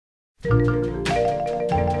Yes,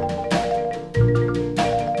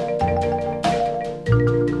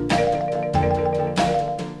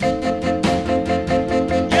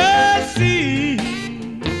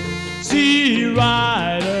 see,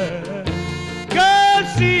 rider, girl,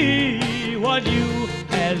 see what you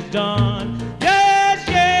has done. Yes,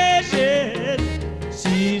 yes, yes,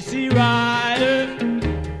 see, rider,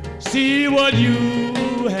 see what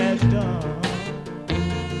you has done.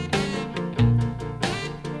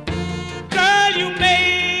 Girl, you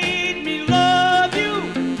made me love you.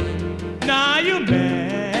 Now your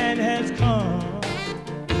man has come.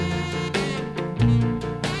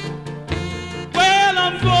 Well,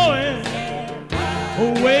 I'm going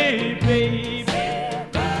away, baby,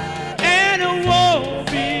 and I won't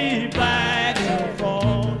be back till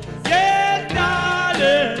fall. Yes,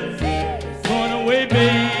 darling, going away,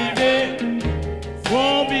 baby,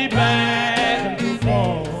 won't be back till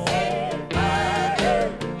fall.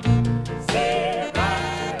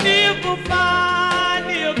 If I find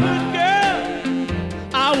me a good girl,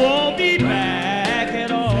 I won't be back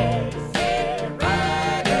at all.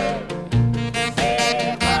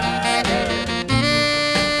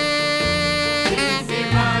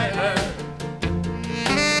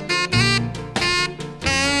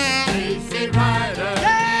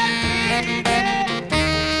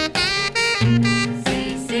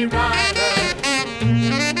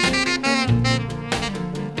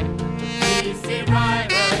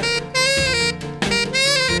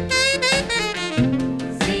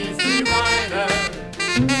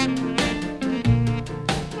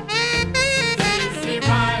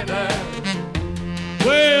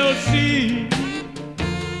 Well, see,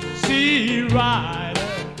 rider.